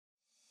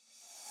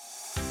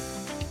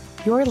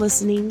You're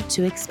listening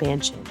to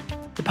Expansion,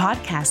 the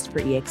podcast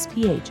for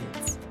EXP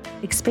agents.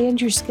 Expand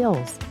your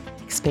skills,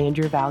 expand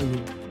your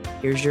value.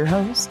 Here's your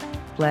host,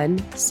 Glenn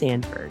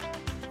Sanford.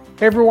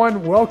 Hey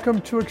everyone,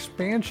 welcome to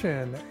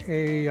Expansion,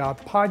 a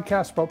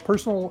podcast about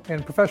personal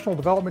and professional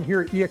development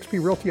here at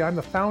eXp Realty. I'm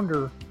the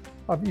founder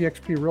of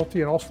eXp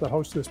Realty and also the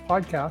host of this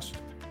podcast.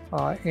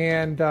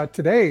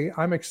 Today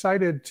I'm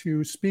excited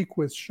to speak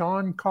with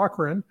Sean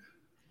Cochran.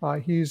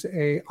 He's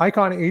an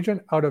Icon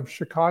agent out of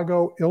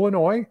Chicago,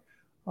 Illinois.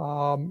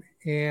 Welcome,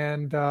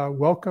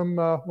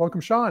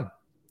 Sean.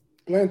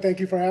 Glenn,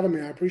 thank you for having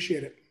me. I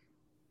appreciate it.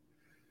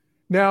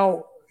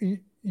 Now,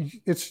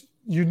 it's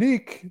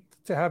unique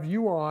to have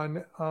you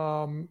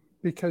on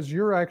because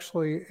you're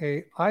actually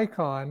an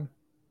Icon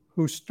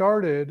who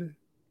started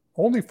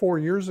only 4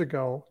 years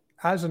ago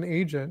as an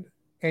agent,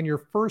 and your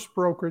first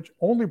brokerage,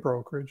 only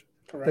brokerage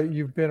Correct. That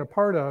you've been a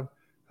part of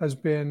has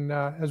been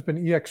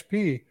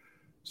EXP.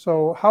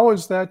 So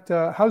how's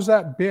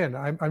that been?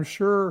 I'm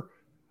sure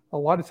a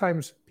lot of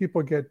times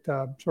people get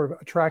sort of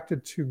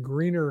attracted to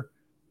greener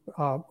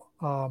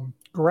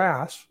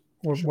grass,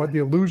 or Sure. what the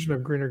illusion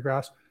of greener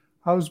grass.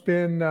 How has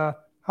been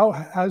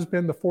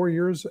the 4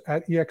 years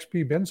at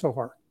EXP been so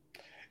far?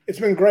 It's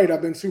been great.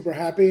 I've been super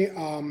happy.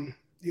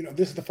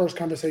 This is the first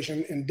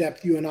conversation in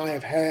depth you and I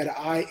have had.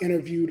 I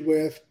interviewed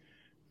with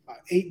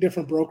 8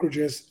 different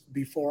brokerages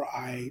before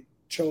I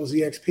chose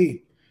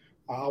EXP.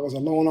 I was a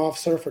loan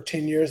officer for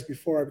 10 years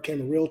before I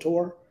became a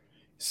realtor.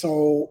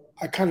 So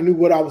I kind of knew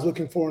what I was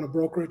looking for in a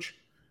brokerage.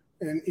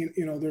 And,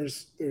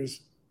 there's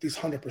these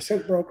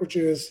 100%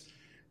 brokerages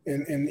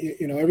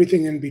and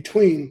everything in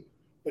between.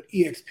 But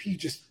EXP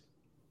just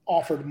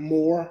offered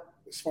more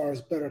as far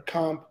as better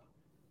comp.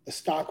 The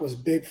stock was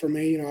big for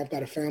me. I've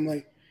got a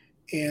family.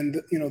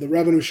 And, the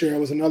revenue share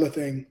was another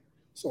thing.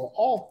 So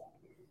all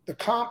the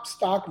comp,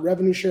 stock,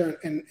 revenue share,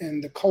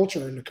 and the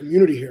culture and the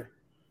community here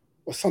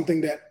was something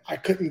that I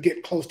couldn't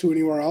get close to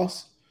anywhere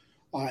else.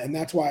 And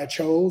that's why I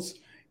chose.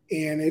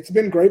 And it's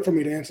been great for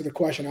me to answer the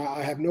question.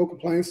 I have no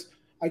complaints.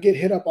 I get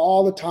hit up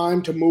all the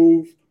time to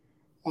move.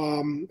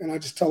 And I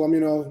just tell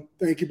them,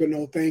 thank you, but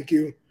no thank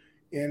you.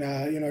 And,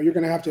 you're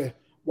going to have to,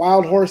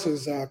 wild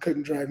horses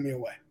couldn't drag me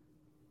away.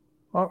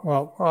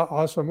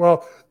 Awesome.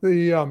 Well,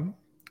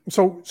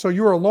 so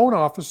you were a loan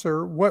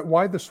officer.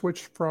 Why the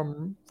switch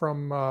from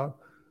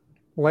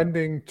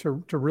lending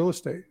to real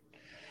estate?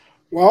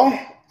 Well,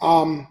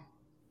 I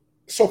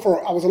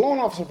was a loan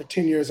officer for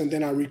 10 years, and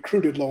then I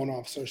recruited loan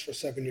officers for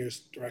 7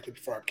 years directly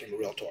before I became a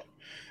realtor.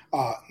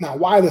 Now,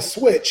 why the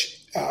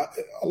switch? A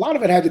lot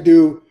of it had to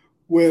do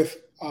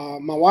with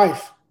my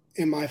wife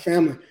and my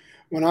family.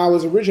 When I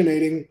was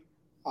originating,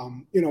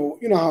 you know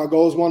how it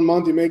goes. 1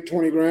 month you make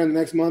 20 grand, the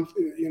next month,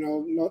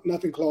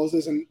 nothing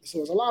closes. And so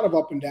it was a lot of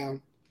up and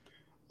down.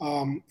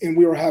 And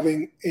we were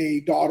having a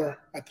daughter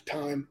at the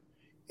time.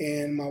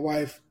 And my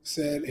wife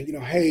said,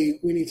 hey,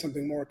 we need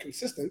something more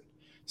consistent,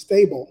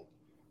 stable,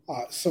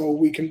 so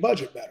we can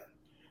budget better.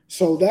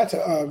 So that's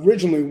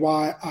originally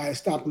why I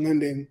stopped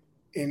lending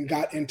and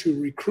got into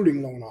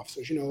recruiting loan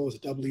officers. It was a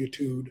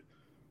W-2'd,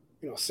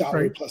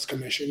 salary Right. plus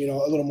commission, a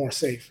little more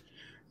safe.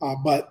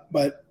 But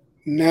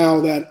now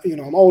that,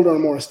 I'm older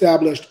and more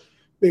established,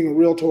 being a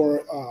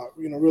realtor,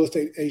 real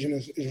estate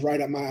agent is right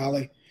up my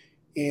alley.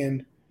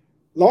 And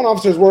loan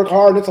officers work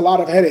hard, and it's a lot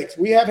of headaches.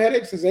 We have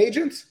headaches as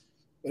agents,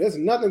 but it's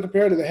nothing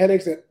compared to the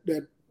headaches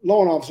that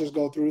loan officers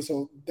go through.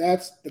 So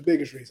that's the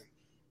biggest reason.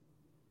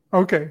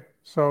 Okay.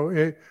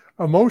 So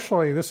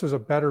emotionally, this is a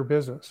better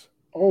business.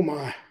 Oh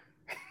my,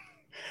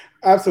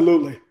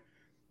 absolutely.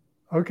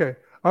 Okay.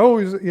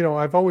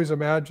 I've always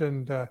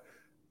imagined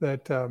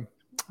that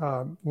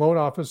loan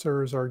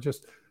officers are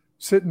just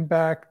sitting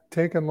back,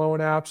 taking loan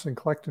apps and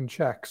collecting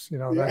checks.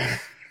 Yeah.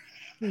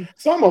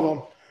 Some of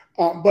them,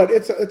 but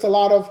it's a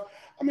lot of.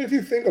 If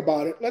you think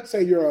about it, let's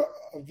say you're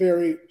a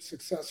very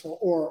successful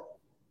or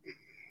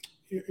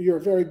you're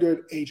a very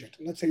good agent.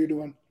 Let's say you're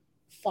doing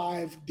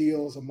 5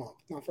 deals a month.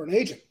 Now, for an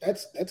agent,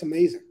 that's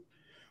amazing.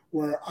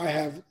 Where I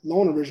have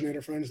loan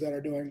originator friends that are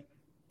doing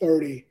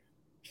 30,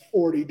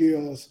 40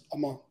 deals a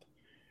month.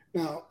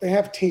 Now, they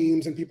have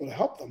teams and people to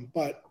help them,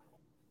 but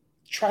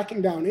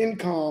tracking down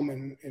income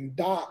and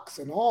docs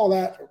and all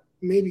that for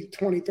maybe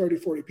 20, 30,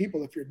 40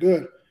 people if you're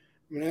good.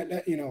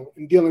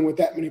 And dealing with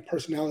that many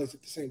personalities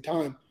at the same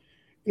time,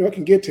 it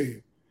can get to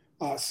you.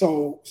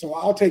 So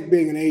I'll take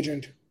being an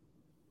agent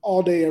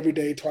all day, every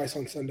day, twice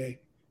on Sunday.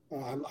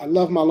 I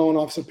love my loan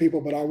officer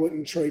people, but I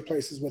wouldn't trade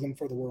places with them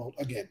for the world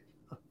again.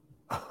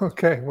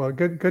 Okay. Well,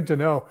 good to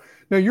know.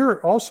 Now,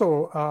 you're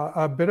also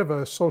a bit of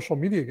a social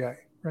media guy,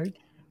 right?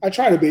 I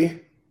try to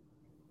be.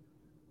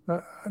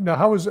 Now,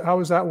 how is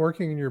that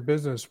working in your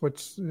business?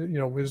 Is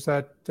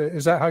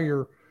that how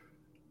do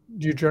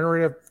you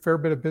generate a fair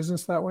bit of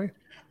business that way?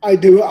 I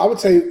do. I would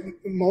say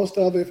most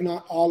of, if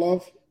not all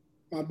of,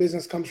 my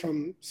business comes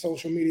from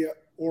social media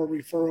or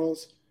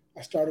referrals.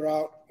 I started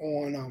out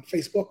on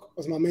Facebook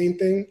was my main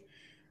thing.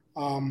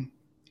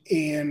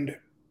 And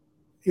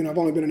I've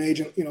only been an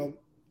agent,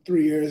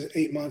 3 years,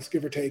 8 months,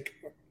 give or take,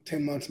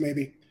 10 months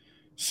maybe.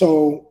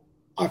 So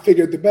I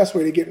figured the best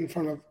way to get in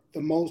front of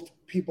the most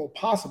people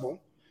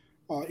possible.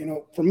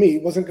 For me,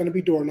 it wasn't going to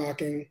be door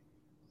knocking,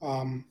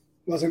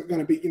 wasn't going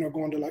to be,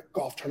 going to like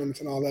golf tournaments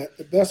and all that.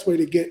 The best way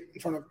to get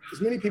in front of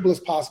as many people as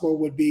possible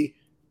would be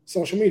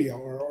social media,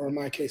 or in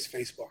my case,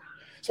 Facebook.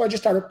 So I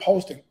just started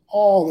posting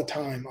all the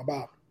time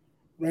about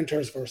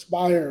renters versus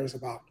buyers,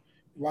 about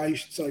why you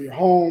should sell your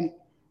home,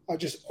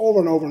 just over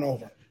and over and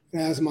over.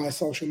 And as my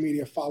social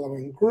media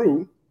following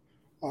grew,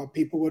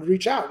 people would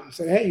reach out and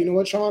say, hey, you know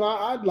what, Sean,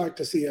 I'd like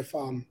to see if,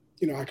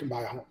 I can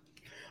buy a home.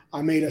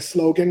 I made a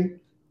slogan.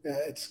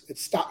 It's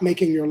stop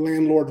making your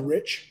landlord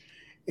rich,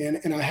 and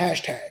a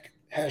hashtag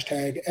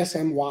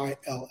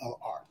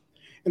SMYLLR.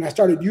 And I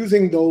started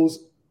using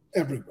those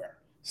everywhere.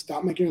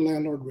 Stop making your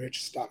landlord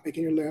rich. Stop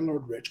making your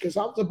landlord rich. Because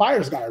I was a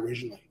buyer's guy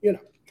originally,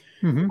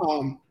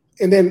 Mm-hmm.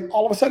 And then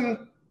all of a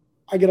sudden,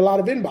 I get a lot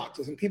of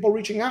inboxes and people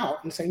reaching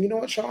out and saying, you know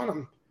what,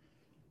 Sean,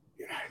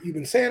 you've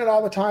been saying it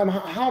all the time.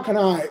 How can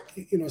I,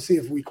 see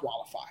if we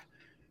qualify?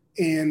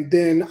 And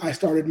then I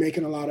started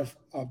making a lot of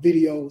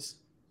videos.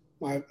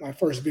 My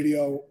first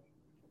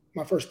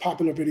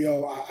popular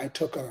video, I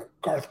took a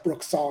Garth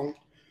Brooks song,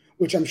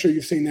 which I'm sure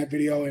you've seen that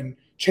video, and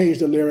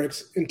changed the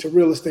lyrics into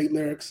real estate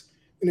lyrics.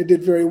 And it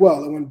did very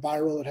well. It went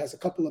viral. It has a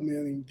couple of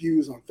million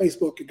views on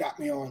Facebook. It got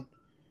me on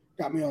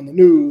the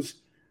news,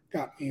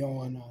 got me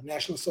on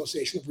National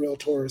Association of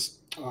Realtors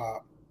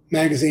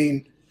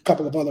magazine, a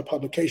couple of other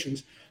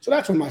publications. So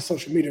that's when my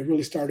social media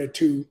really started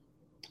to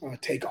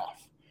take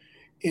off.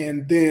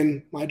 And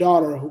then my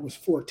daughter, who was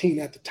 14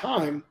 at the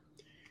time,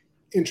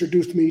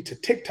 introduced me to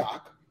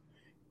TikTok.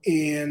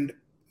 And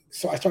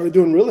so I started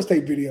doing real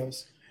estate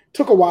videos.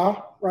 Took a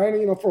while, right?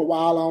 For a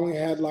while, I only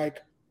had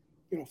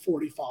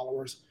 40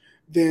 followers.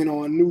 Then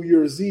on New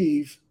Year's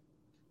Eve,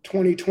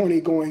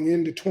 2020 going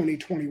into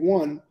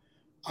 2021,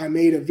 I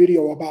made a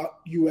video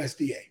about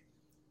USDA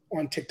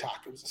on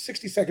TikTok. It was a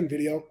 60-second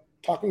video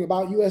talking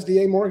about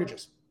USDA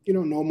mortgages,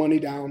 no money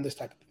down, this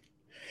type of thing.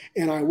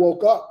 And I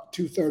woke up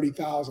to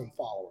 30,000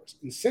 followers.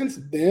 And since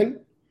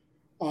then,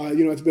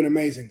 it's been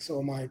amazing.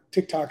 So my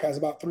TikTok has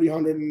about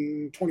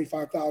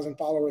 325,000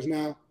 followers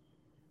now.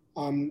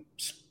 I'm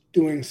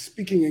doing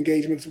speaking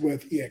engagements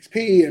with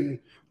EXP and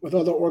with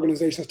other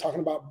organizations talking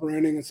about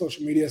branding and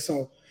social media.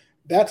 So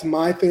that's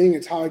my thing.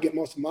 It's how I get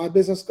most of my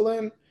business,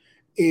 Glenn.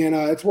 And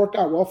it's worked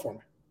out well for me.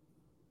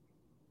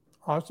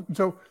 Awesome.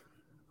 So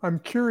I'm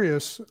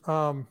curious,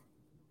 the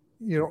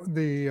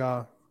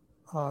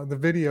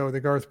video,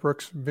 the Garth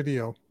Brooks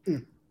video,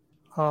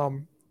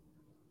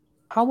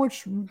 how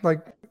much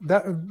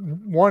that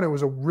one, it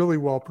was a really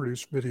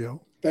well-produced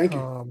video. Thank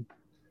you.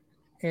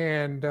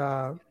 And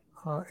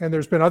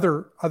there's been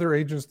other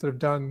agents that have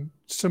done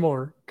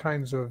similar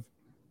kinds of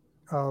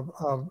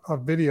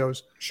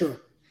videos. Sure.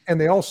 And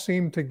they all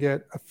seem to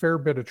get a fair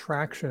bit of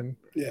traction.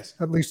 Yes.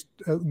 At least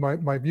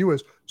my view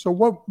is.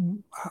 So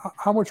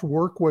how much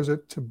work was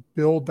it to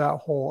build that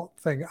whole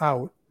thing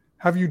out?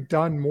 Have you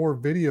done more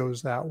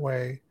videos that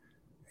way?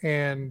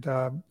 And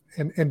do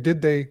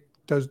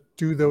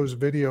those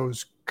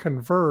videos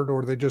convert,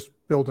 or do they just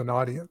build an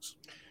audience?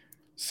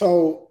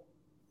 So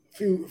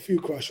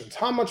few questions.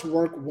 How much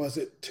work was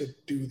it to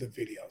do the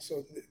video?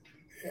 So,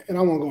 and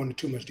I won't go into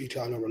too much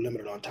detail. I know we're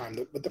limited on time,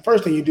 but the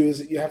first thing you do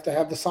is you have to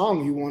have the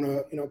song you want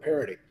to,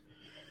 parody.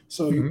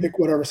 So you pick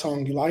whatever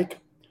song you like.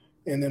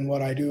 And then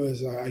what I do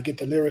is I get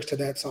the lyrics to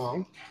that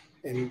song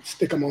and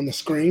stick them on the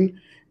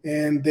screen,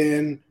 and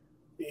then,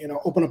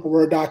 open up a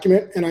Word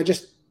document, and I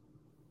just,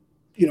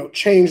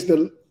 change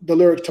the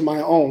lyric to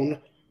my own,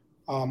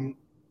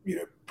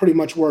 pretty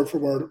much word for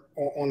word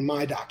on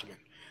my document.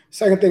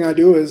 Second thing I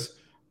do is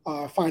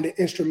find an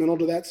instrumental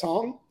to that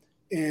song.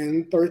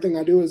 And third thing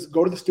I do is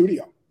go to the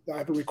studio. I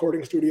have a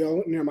recording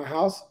studio near my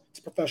house. It's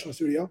a professional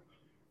studio.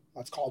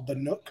 It's called The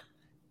Nook.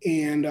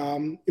 And,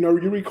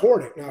 you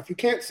record it. Now, if you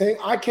can't sing,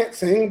 I can't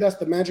sing. That's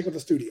the magic of the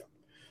studio.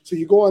 So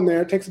you go in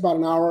there. It takes about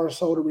an hour or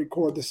so to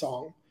record the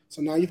song. So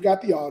now you've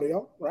got the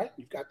audio, right?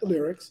 You've got the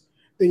lyrics.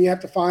 Then you have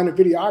to find a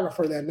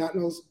videographer that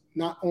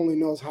not only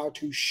knows how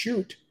to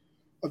shoot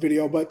a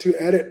video, but to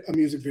edit a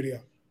music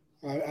video.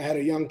 I had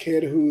a young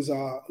kid who's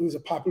a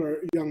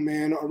popular young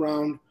man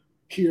around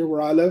here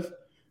where I live.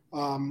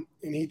 And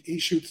he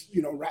shoots,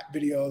 rap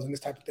videos and this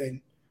type of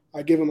thing.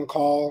 I give him a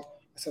call.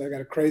 I said, I got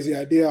a crazy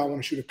idea. I want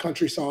to shoot a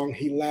country song.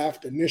 He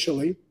laughed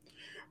initially.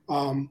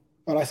 But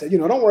I said,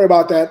 don't worry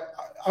about that.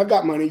 I've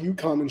got money. You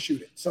come and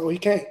shoot it. So he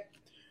came.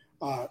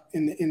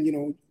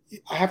 And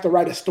I have to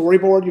write a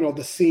storyboard,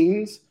 the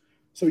scenes.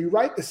 So you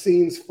write the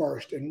scenes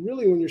first. And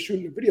really, when you're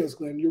shooting the videos,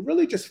 Glenn, you're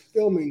really just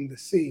filming the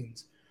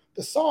scenes.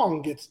 The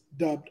song gets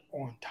dubbed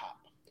on top.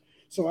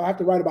 So I have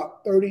to write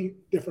about 30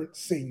 different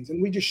scenes.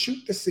 And we just shoot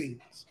the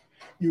scenes.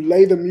 You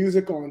lay the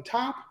music on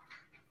top,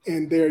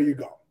 and there you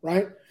go,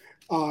 right?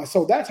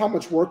 So that's how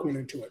much work went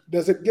into it.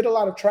 Does it get a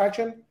lot of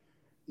traction?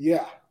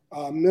 Yeah.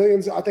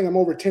 Millions. I think I'm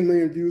over 10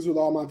 million views with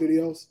all my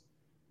videos.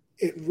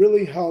 It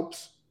really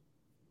helps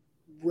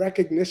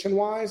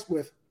recognition-wise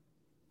with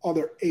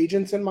other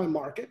agents in my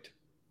market,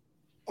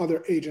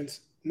 other agents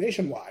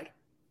nationwide,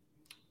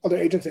 other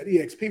agents at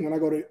EXP. When I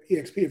go to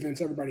EXP events,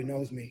 everybody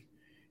knows me.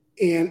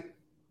 And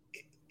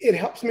it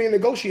helps me in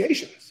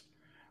negotiations.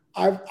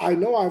 I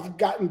know I've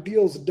gotten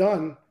deals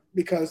done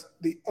because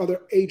the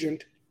other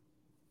agent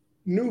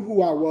knew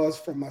who I was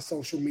from my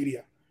social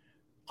media.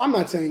 I'm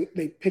not saying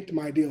they picked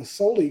my deal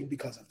solely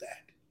because of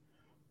that,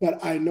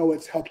 but I know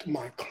it's helped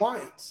my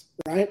clients,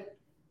 right?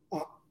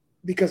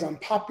 Because I'm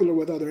popular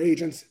with other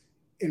agents,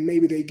 and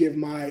maybe they give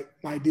my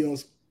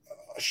deals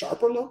a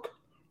sharper look,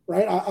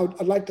 right?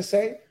 I'd like to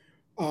say,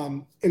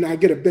 and I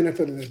get a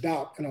benefit of the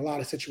doubt in a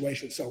lot of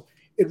situations. So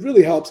it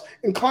really helps,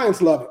 and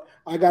clients love it.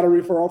 I got a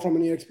referral from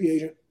an EXP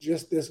agent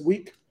just this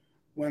week.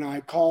 When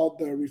I called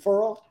the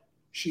referral,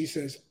 she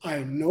says, I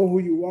know who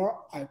you are.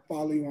 I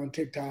follow you on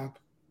TikTok.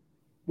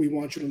 We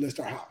want you to list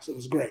our house. It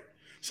was great.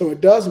 So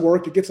it does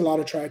work. It gets a lot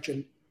of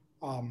traction.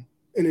 And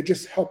it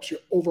just helps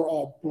your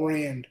overall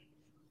brand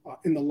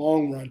in the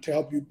long run to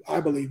help you, I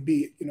believe,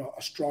 be,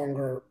 a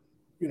stronger,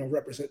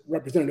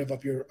 representative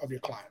of your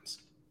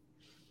clients.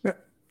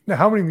 Now,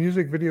 how many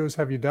music videos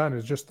have you done?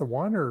 Is just the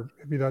one, or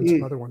have you done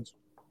some other ones?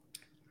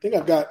 I think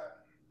I've got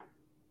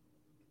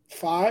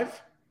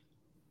 5.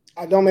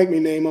 Don't make me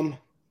name them,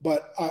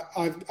 but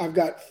I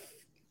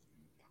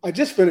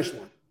just finished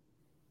one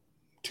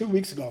 2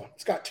 weeks ago.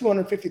 It's got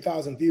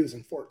 250,000 views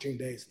in 14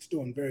 days. It's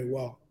doing very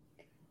well.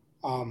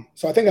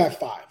 So I think I have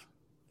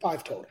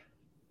 5 total.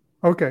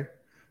 Okay.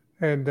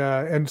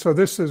 And so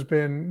this has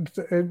been,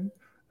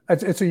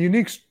 it's a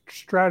unique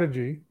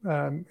strategy.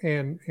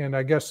 And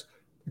I guess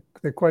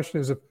the question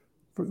is, if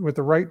with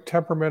the right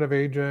temperament of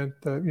agent,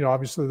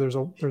 obviously there's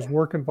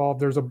work involved,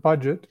 there's a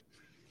budget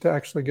to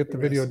actually get the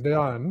video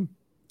done.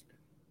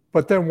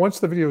 But then once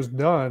the video is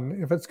done,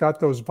 if it's got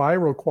those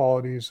viral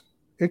qualities,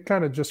 it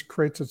kind of just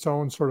creates its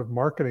own sort of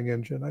marketing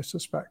engine, I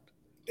suspect.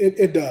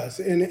 It does.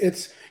 And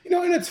it's,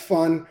 and it's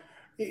fun.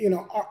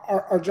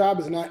 Our job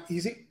is not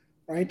easy,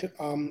 right?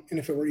 And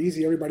if it were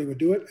easy, everybody would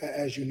do it.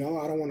 As you know,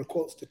 I don't want to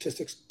quote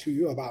statistics to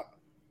you about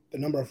the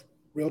number of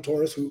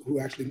realtors who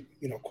actually,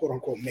 quote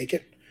unquote, make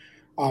it.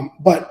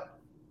 But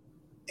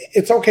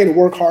it's okay to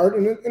work hard,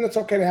 and it's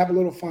okay to have a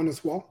little fun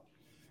as well.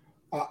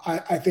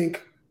 I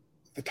think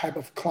the type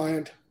of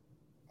client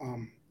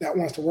that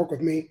wants to work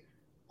with me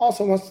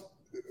also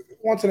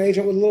wants an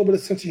agent with a little bit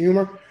of sense of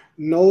humor,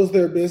 knows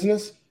their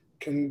business,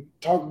 can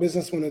talk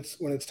business when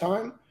it's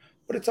time,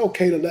 but it's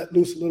okay to let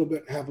loose a little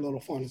bit and have a little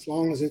fun, as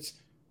long as it's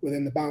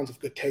within the bounds of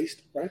good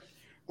taste, right?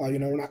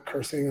 We're not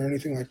cursing or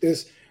anything like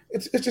this.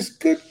 It's just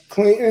good,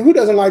 clean, and who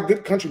doesn't like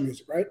good country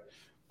music, right?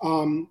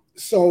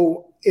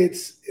 So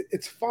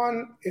it's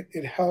fun,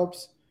 it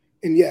helps,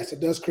 and yes,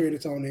 it does create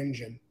its own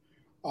engine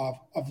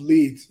of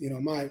leads.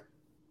 My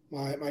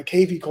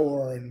KV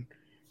core and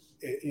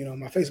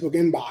my Facebook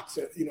inbox,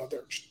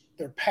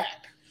 they're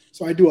packed.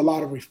 So I do a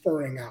lot of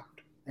referring out,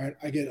 right?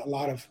 I get a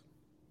lot of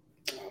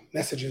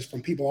messages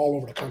from people all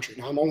over the country.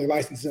 Now I'm only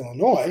licensed in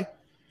Illinois,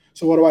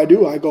 so what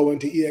do? I go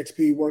into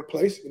EXP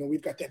Workplace.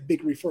 We've got that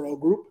big referral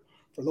group.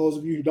 For those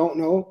of you who don't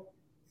know,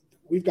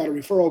 we've got a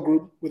referral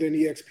group within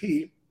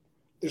EXP.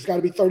 There's got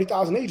to be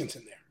 30,000 agents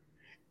in there.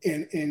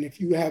 And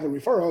if you have a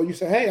referral, you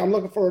say, hey, I'm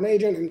looking for an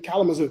agent in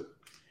Kalamazoo.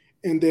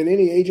 And then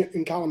any agent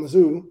in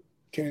Kalamazoo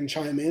can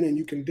chime in, and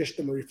you can dish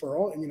them a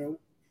referral and,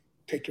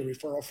 take your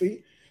referral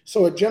fee.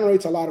 So it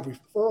generates a lot of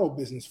referral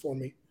business for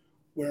me,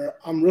 where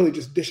I'm really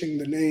just dishing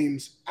the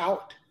names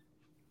out.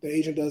 The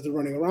agent does the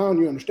running around,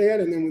 you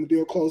understand. And then when the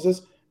deal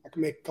closes, I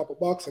can make a couple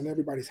bucks and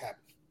everybody's happy.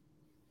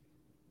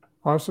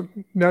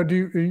 Awesome. Now,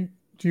 do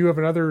you have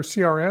another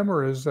CRM,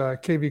 or is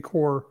KV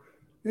Core,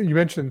 you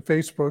mentioned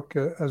Facebook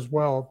as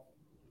well?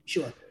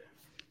 Sure.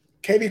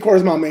 KV Core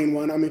is my main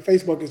one. I mean,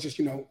 Facebook is just,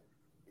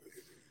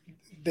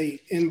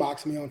 they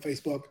inbox me on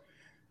Facebook.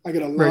 I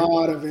get a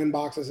lot of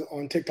inboxes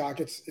on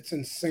TikTok. It's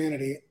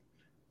insanity.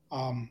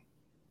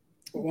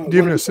 Do you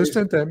have an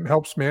assistant that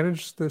helps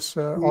manage this?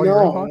 All your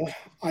inbox? No,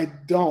 I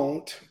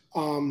don't.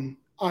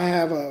 I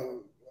have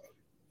an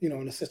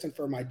assistant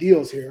for my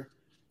deals here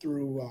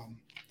through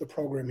the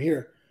program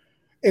here.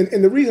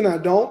 And the reason I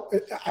don't,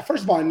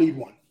 first of all, I need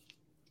one.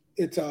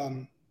 It's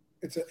an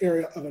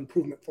area of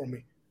improvement for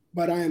me.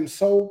 But I'm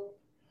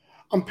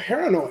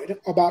paranoid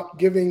about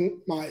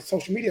giving my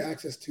social media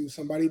access to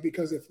somebody,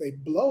 because if they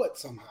blow it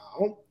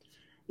somehow,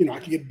 I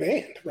could get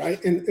banned,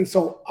 right? And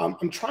so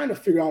I'm trying to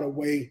figure out a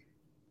way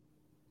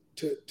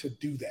to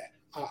do that.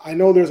 I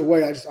know there's a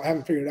way, I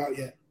haven't figured it out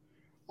yet.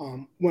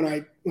 When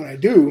I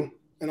do,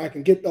 and I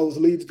can get those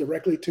leads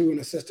directly to an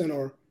assistant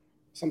or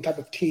some type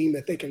of team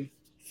that they can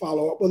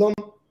follow up with them,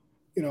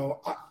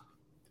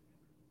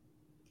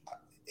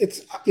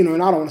 it's, and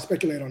I don't want to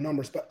speculate on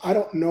numbers, but I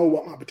don't know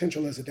what my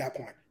potential is at that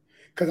point,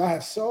 because I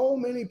have so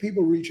many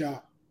people reach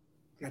out,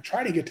 and I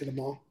try to get to them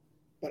all,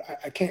 but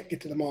I can't get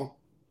to them all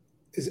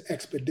as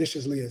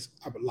expeditiously as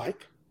I would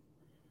like.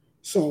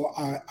 So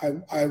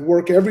I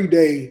work every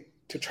day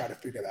to try to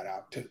figure that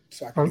out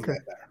so I can do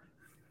that better.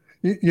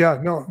 Yeah,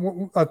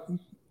 no,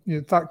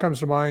 thought comes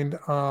to mind.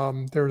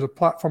 There's a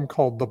platform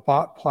called the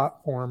Bot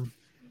Platform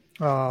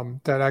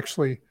that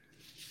actually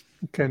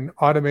can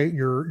automate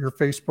your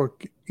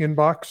Facebook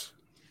inbox.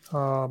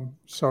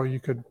 So you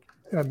could,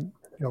 and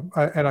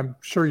I'm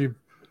sure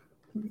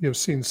you've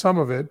seen some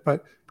of it,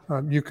 but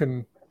you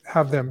can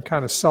have them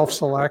kind of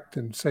self-select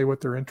and say what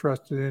they're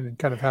interested in and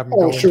kind of have them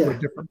Oh, go sure. into a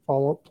different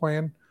follow-up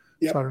plan.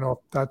 Yep. So I don't know if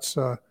that's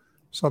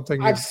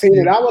something I've seen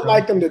it. I would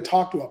like them to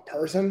talk to a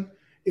person.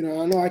 I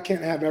know I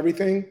can't have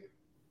everything,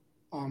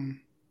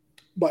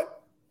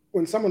 but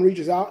when someone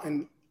reaches out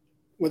and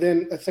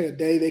within, let's say, a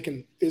day, they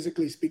can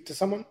physically speak to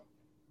someone,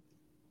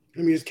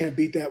 you just can't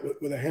beat that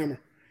with a hammer.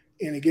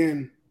 And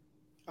again,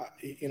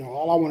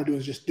 all I want to do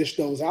is just dish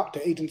those out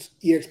to agents,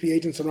 EXP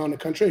agents around the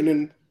country, and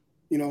then,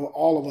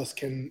 all of us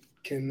can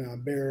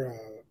bear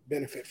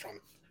benefit from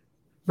it.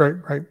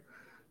 Right.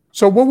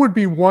 So what would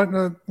be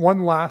one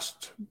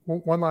last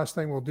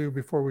thing we'll do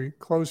before we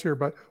close here,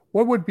 but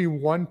what would be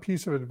one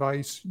piece of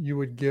advice you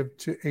would give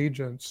to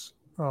agents?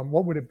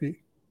 What would it be?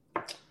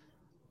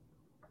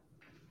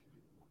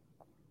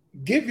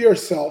 Give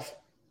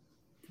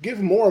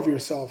more of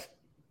yourself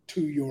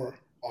to your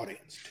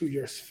audience, to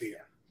your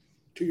sphere,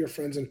 to your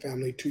friends and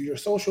family, to your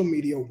social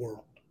media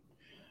world.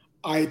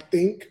 I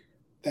think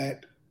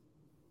that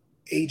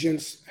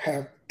agents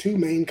have two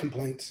main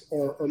complaints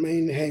or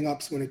main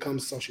hang-ups when it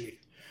comes to social media.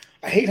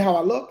 I hate how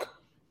I look.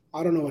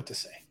 I don't know what to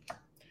say.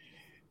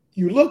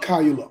 You look how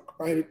you look,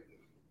 right?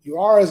 You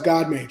are as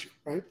God made you,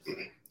 right?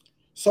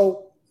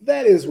 So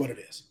that is what it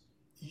is.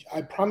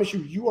 I promise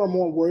you are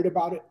more worried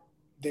about it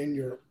than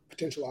your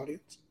potential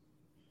audience.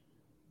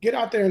 Get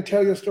out there and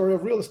tell your story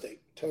of real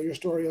estate. Tell your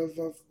story of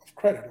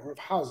credit or of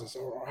houses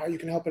or how you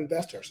can help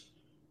investors.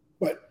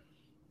 But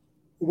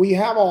we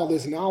have all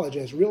this knowledge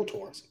as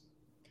realtors.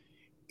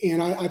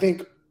 And I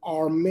think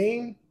our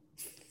main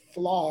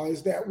flaw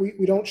is that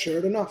we don't share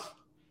it enough.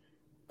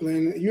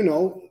 Glenn,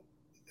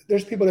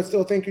 there's people that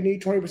still think you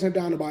need 20%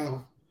 down to buy a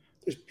home.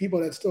 There's people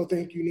that still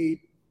think you need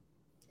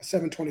a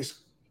 720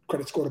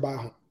 credit score to buy a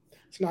home.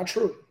 It's not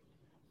true.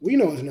 We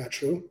know it's not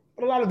true,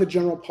 but a lot of the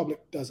general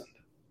public doesn't.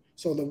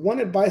 So the one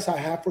advice I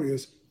have for you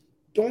is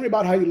don't worry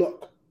about how you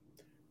look.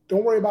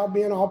 Don't worry about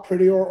being all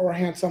pretty or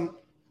handsome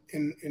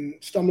and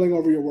stumbling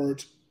over your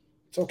words.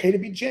 It's okay to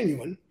be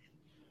genuine.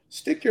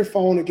 Stick your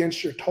phone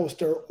against your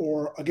toaster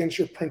or against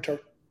your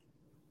printer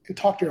and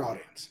talk to your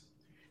audience.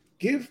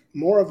 Give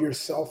more of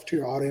yourself to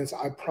your audience.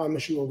 I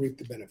promise you will reap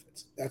the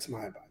benefits. That's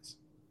my advice.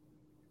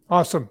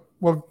 Awesome.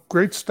 Well,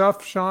 great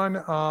stuff, Sean.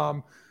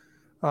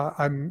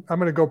 I'm going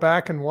to go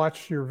back and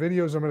watch your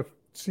videos. I'm going to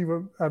see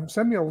what.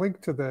 Send me a link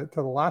to the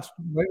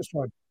latest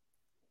one,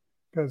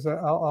 because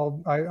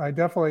I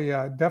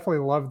definitely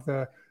love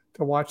to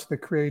watch the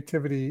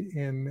creativity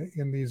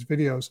in these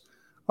videos.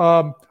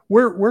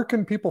 Where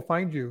can people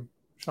find you,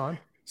 Sean?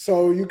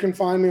 So you can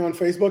find me on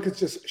Facebook. It's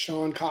just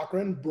Sean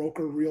Cochran,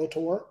 Broker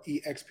Realtor,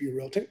 EXP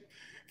Realty.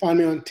 Find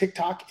me on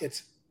TikTok.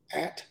 It's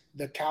at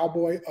the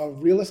Cowboy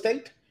of Real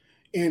Estate.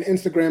 And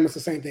Instagram is the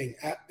same thing,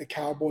 at the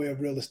Cowboy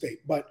of Real Estate.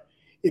 But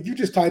if you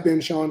just type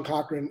in Sean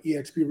Cochran,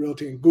 EXP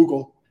Realty in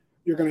Google,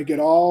 you're going to get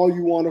all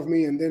you want of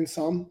me and then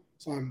some.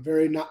 So I'm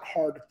very not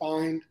hard to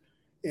find.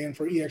 And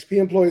for EXP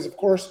employees, of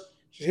course,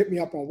 just hit me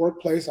up on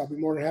Workplace. I'll be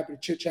more than happy to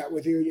chit chat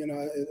with you,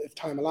 if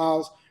time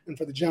allows. And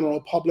for the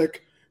general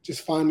public,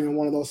 just find me on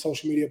one of those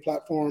social media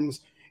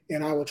platforms,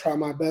 and I will try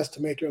my best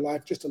to make your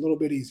life just a little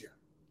bit easier.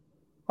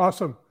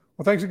 Awesome.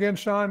 Well, thanks again,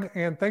 Sean.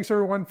 And thanks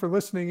everyone for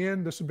listening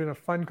in. This has been a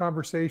fun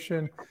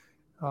conversation.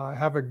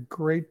 Have a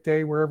great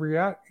day wherever you're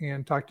at,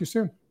 and talk to you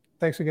soon.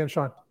 Thanks again,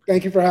 Sean.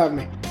 Thank you for having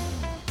me.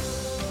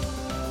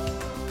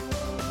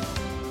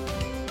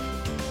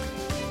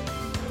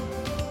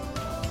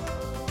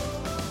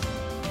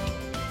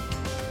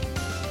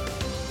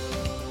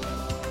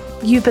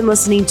 You've been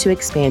listening to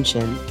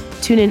Expansion.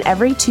 Tune in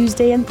every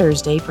Tuesday and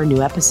Thursday for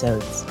new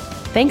episodes.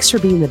 Thanks for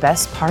being the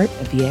best part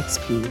of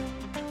EXP.